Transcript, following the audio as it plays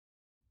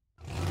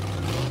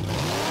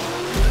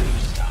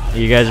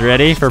You guys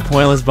ready for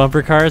pointless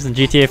bumper cars in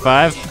GTA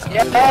 5?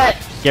 Yeah.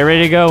 Get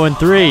ready to go in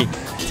 3,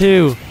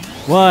 2,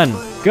 1,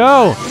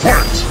 go!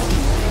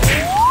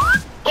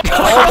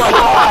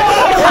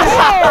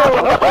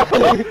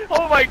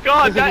 Oh my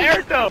god, that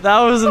air though! That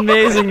was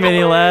amazing,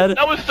 mini lad.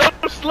 That was so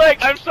slick.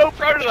 I'm so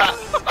proud of that.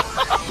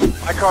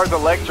 My car's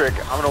electric.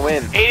 I'm gonna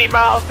win. 80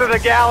 miles to the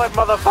gallon,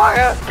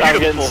 motherfucker. I'm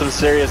getting some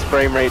serious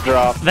frame rate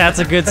drop. That's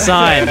a good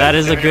sign. That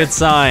is a good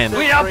sign.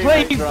 We are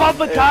playing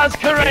bumper cars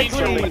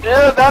correctly.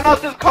 Yeah,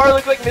 Vanoss's car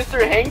looks like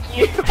Mr.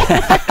 Hanky.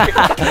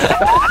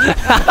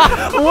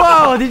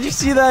 Whoa, did you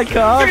see that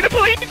cop? Look at the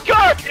police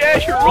car. Yeah,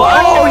 you're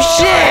right. Oh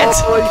shit!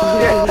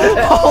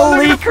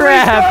 Holy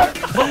crap!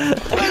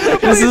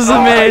 This is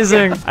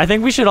amazing. I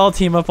think we should all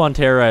team up on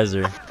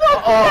Terrorizer.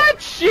 Oh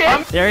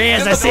shit! There he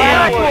is. I see him.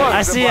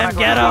 I see him.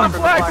 Get him.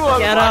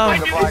 Get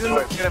him.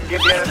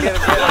 Get him.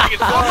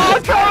 Oh,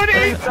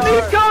 Cody!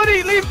 Leave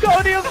Cody! Leave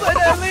Cody upside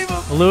down! Leave him!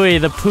 Louis,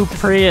 the poop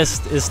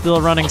Prius is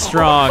still running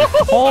strong.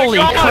 Holy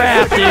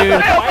crap,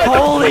 dude!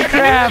 Holy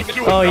crap!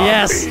 Oh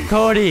yes,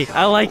 Cody,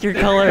 I like your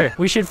color.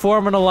 We should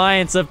form an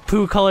alliance of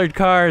poo-colored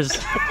cars.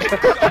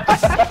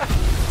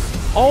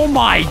 Oh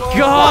my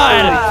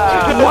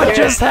god! What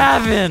just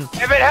happened?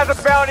 If it has a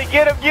bounty,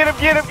 get him! Get him!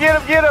 Get him! Get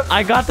him! Get him!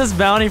 I got this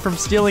bounty from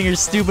stealing your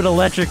stupid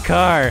electric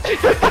car.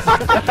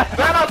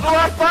 Vanoss, the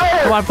last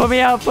fire! Come on, put me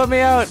out, put me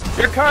out.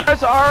 Your car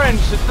is orange.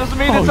 It doesn't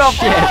mean it's Oh on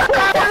shit.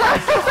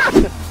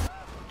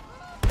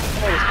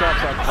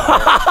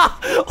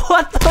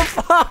 What the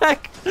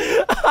fuck?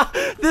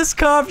 This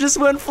cop just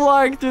went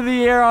flying through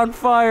the air on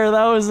fire.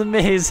 That was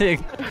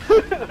amazing.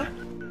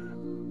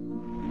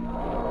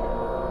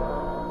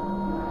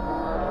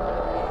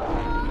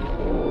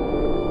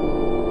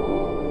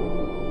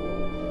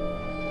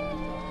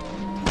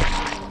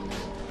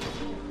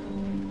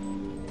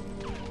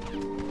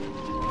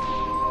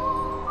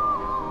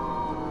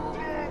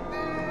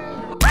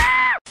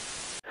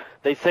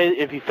 They say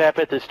if you fap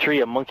at this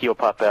tree, a monkey will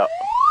pop out.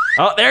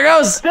 Oh, there it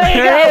goes! There he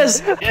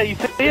is! Yeah, you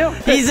see him?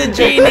 He's a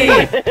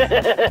genie!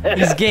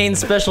 He's gained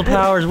special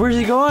powers. Where's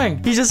he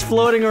going? He's just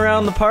floating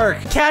around the park.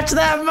 Catch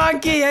that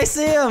monkey! I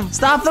see him!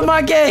 Stop the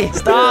monkey!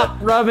 Stop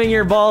rubbing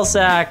your ball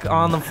sack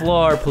on the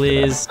floor,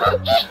 please.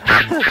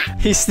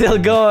 He's still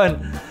going.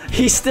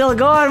 He's still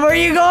going. Where are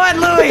you going,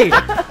 Louis?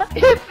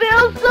 It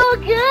feels so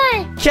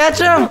good! Catch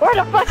him! Where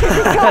the fuck is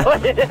he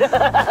going?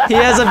 He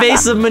has a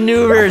base of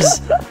maneuvers.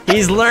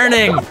 He's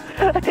learning.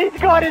 He's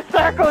going in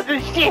circles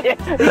and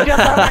shit! He jumped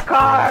out of the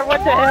car!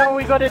 What the hell are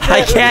we gonna do?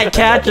 I can't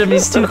catch him.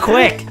 He's too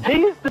quick.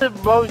 He's the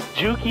most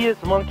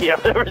jukiest monkey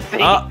I've ever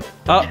seen. Oh,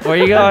 where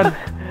you going?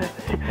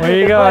 Where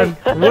you going?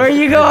 Where are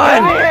you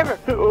going? Come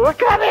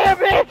here,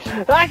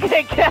 bitch! I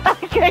can't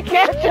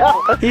catch him!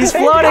 He's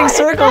floating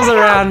circles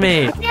around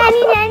me.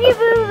 Nanny,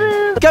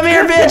 boo-boo! Come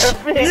here, bitch!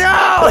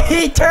 No,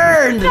 he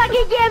turned! You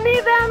can't get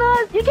me,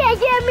 Vanoss! You can't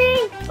get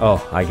me!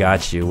 Oh, I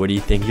got you. Where do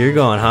you think you're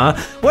going, huh?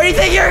 Where do you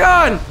think you're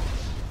going?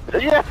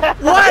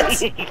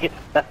 What? You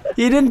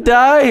didn't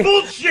die?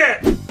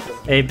 Bullshit!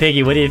 Hey,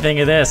 Piggy, what do you think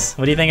of this?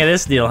 What do you think of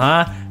this deal,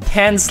 huh?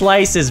 10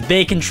 slices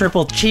bacon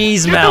triple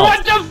cheese melt.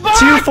 What the fuck?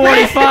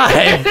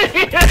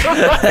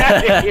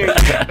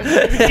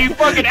 $2.45. You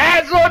fucking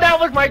asshole! That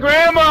was my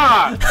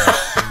grandma!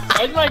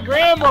 That's my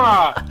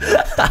grandma!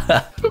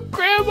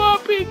 Grandma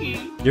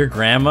Piggy! Your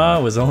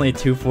grandma was only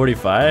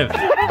 $2.45?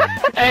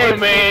 Hey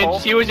man,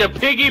 she was a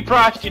piggy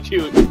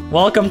prostitute.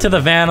 Welcome to the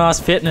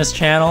Vanoss Fitness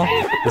channel.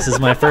 This is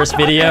my first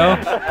video.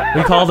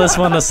 We call this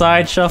one the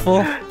side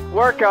shuffle.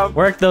 Work him.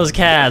 Work those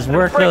calves,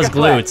 work those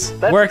glutes,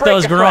 Let's work break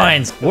those a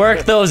flex. groins,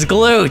 work those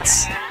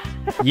glutes.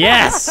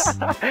 Yes!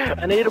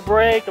 I need a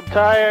break. I'm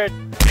tired.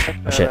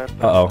 Oh shit.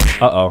 Uh-oh.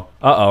 Uh-oh.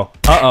 Uh-oh.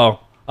 Uh-oh.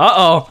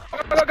 Uh-oh.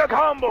 Like a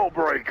combo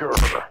breaker.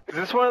 Is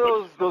this one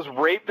of those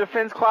rape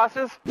defense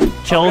classes?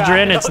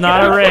 Children, it's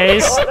not a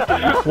race.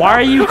 Why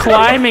are you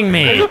climbing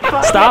me?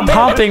 Stop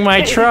humping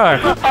my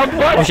truck.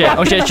 Oh shit,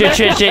 oh shit,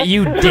 shit,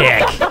 you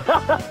dick.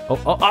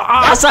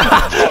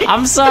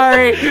 I'm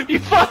sorry. You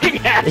fucking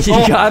You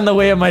asshole! got in the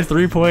way of my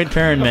 3-point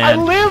turn, man.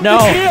 I lived No,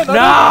 again,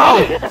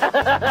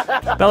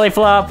 no! Belly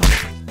flop.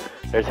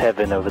 There's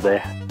heaven over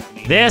there.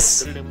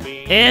 This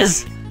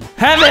is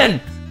heaven!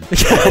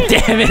 God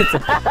damn it!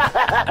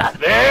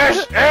 This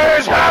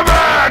is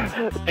heaven!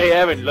 Hey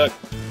Evan, look.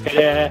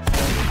 Yeah.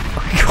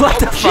 What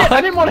the Shit, I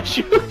fuck? didn't want to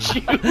shoot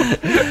you.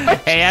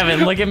 Hey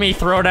Evan, look at me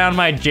throw down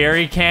my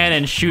jerry can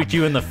and shoot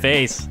you in the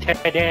face.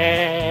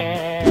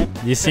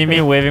 You see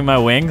me waving my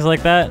wings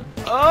like that?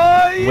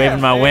 Oh yeah. Waving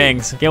my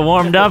wings. Get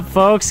warmed up,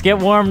 folks. Get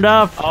warmed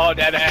up. Oh,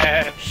 that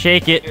ass.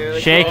 Shake it.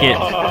 Shake it.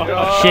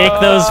 Oh. Shake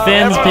those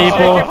fins, Shake your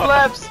people.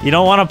 flaps. You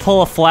don't want to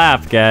pull a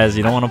flap, guys.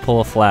 You don't want to pull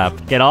a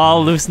flap. Get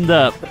all loosened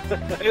up.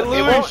 Hey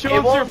Louis, show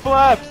us your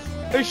flaps.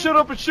 Hey, shut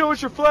up and show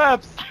us your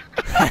flaps.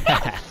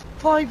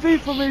 Flying V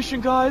formation,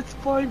 guys.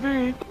 Flying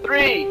V.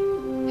 3,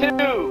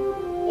 2,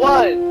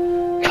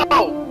 1,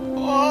 go!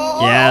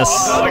 Yes.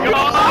 Oh my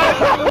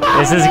God.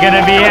 This is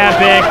gonna be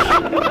epic.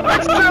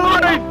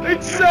 Accelerate!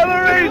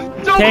 Accelerate!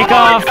 Don't Take fuck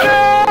off.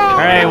 down!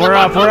 Alright, we're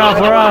up, we're up,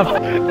 we're up.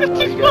 It's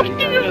just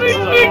fucking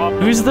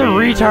amazing. Who's the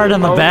retard on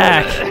the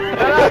back?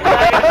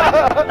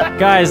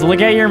 Guys,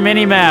 look at your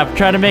mini map.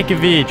 Try to make a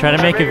V. Try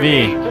to make a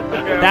V.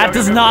 That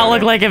does not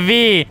look like a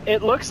V.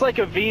 It looks like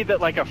a V that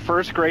like a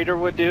first grader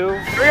would do.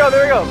 There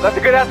we go. That's a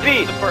good ass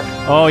V.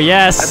 Oh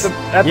yes.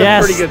 That's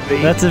yes. a pretty good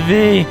V. That's a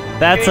V.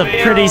 That's a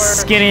pretty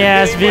skinny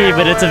ass V,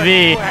 but it's a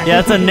V. Yeah,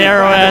 that's a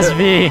narrow ass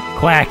V.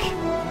 Quack.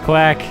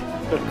 Quack.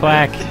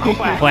 Quack.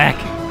 Quack.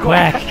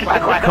 Quack.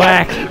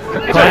 Quack.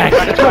 Quack.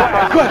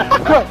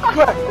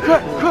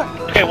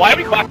 Okay, why are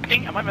we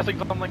quacking? Am I missing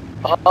something?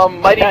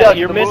 Mighty Duck.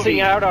 You're missing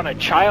out on a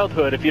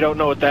childhood if you don't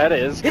know what that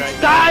is.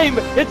 It's time!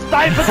 It's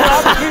time for the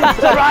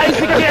to rise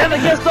again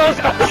against those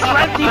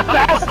slanty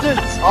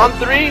bastards! On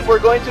 3, we're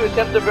going to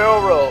attempt a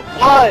barrel roll.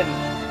 1,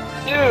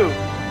 2,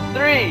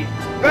 3.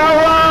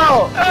 Barrel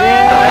roll!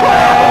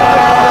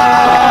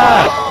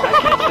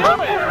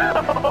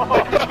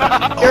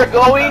 You're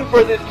going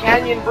for this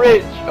canyon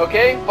bridge,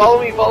 okay?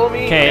 Follow me.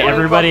 Okay,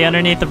 everybody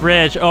underneath the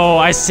bridge. Oh,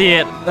 I see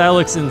it. That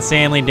looks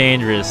insanely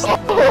dangerous. Oh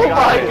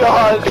my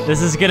god!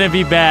 This is gonna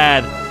be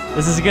bad.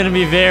 This is gonna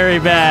be very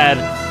bad.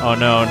 Oh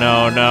no. Oh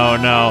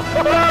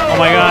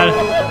my god.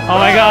 Oh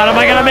my god, am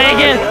I gonna make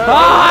it? Oh,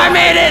 I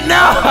made it!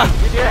 No!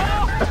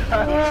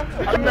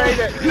 I made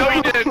it! No,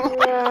 you didn't!